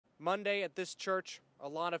Monday at this church, a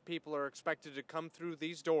lot of people are expected to come through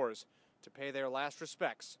these doors to pay their last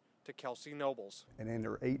respects to Kelsey Nobles. And in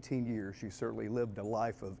her 18 years, she certainly lived a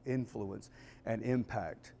life of influence and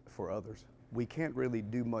impact for others. We can't really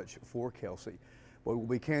do much for Kelsey. What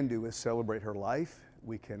we can do is celebrate her life.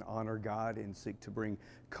 We can honor God and seek to bring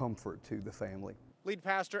comfort to the family. Lead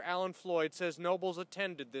pastor Alan Floyd says Nobles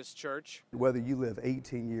attended this church. Whether you live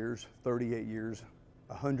 18 years, 38 years,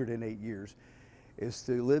 108 years, is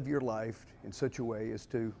to live your life in such a way as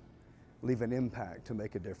to leave an impact, to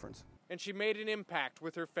make a difference. And she made an impact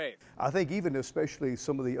with her faith. I think even especially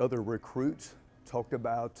some of the other recruits talked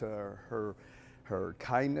about her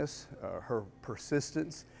kindness, her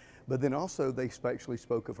persistence, but then also they especially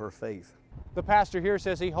spoke of her faith. The pastor here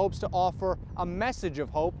says he hopes to offer a message of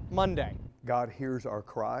hope Monday. God hears our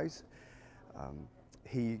cries.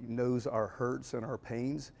 He knows our hurts and our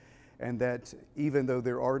pains, and that even though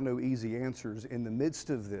there are no easy answers, in the midst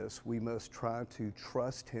of this, we must try to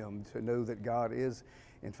trust Him, to know that God is,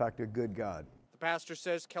 in fact, a good God. The pastor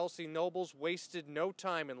says Kelsey Nobles wasted no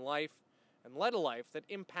time in life and led a life that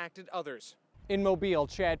impacted others. In Mobile,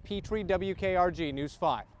 Chad Petrie, WKRG News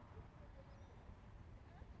 5.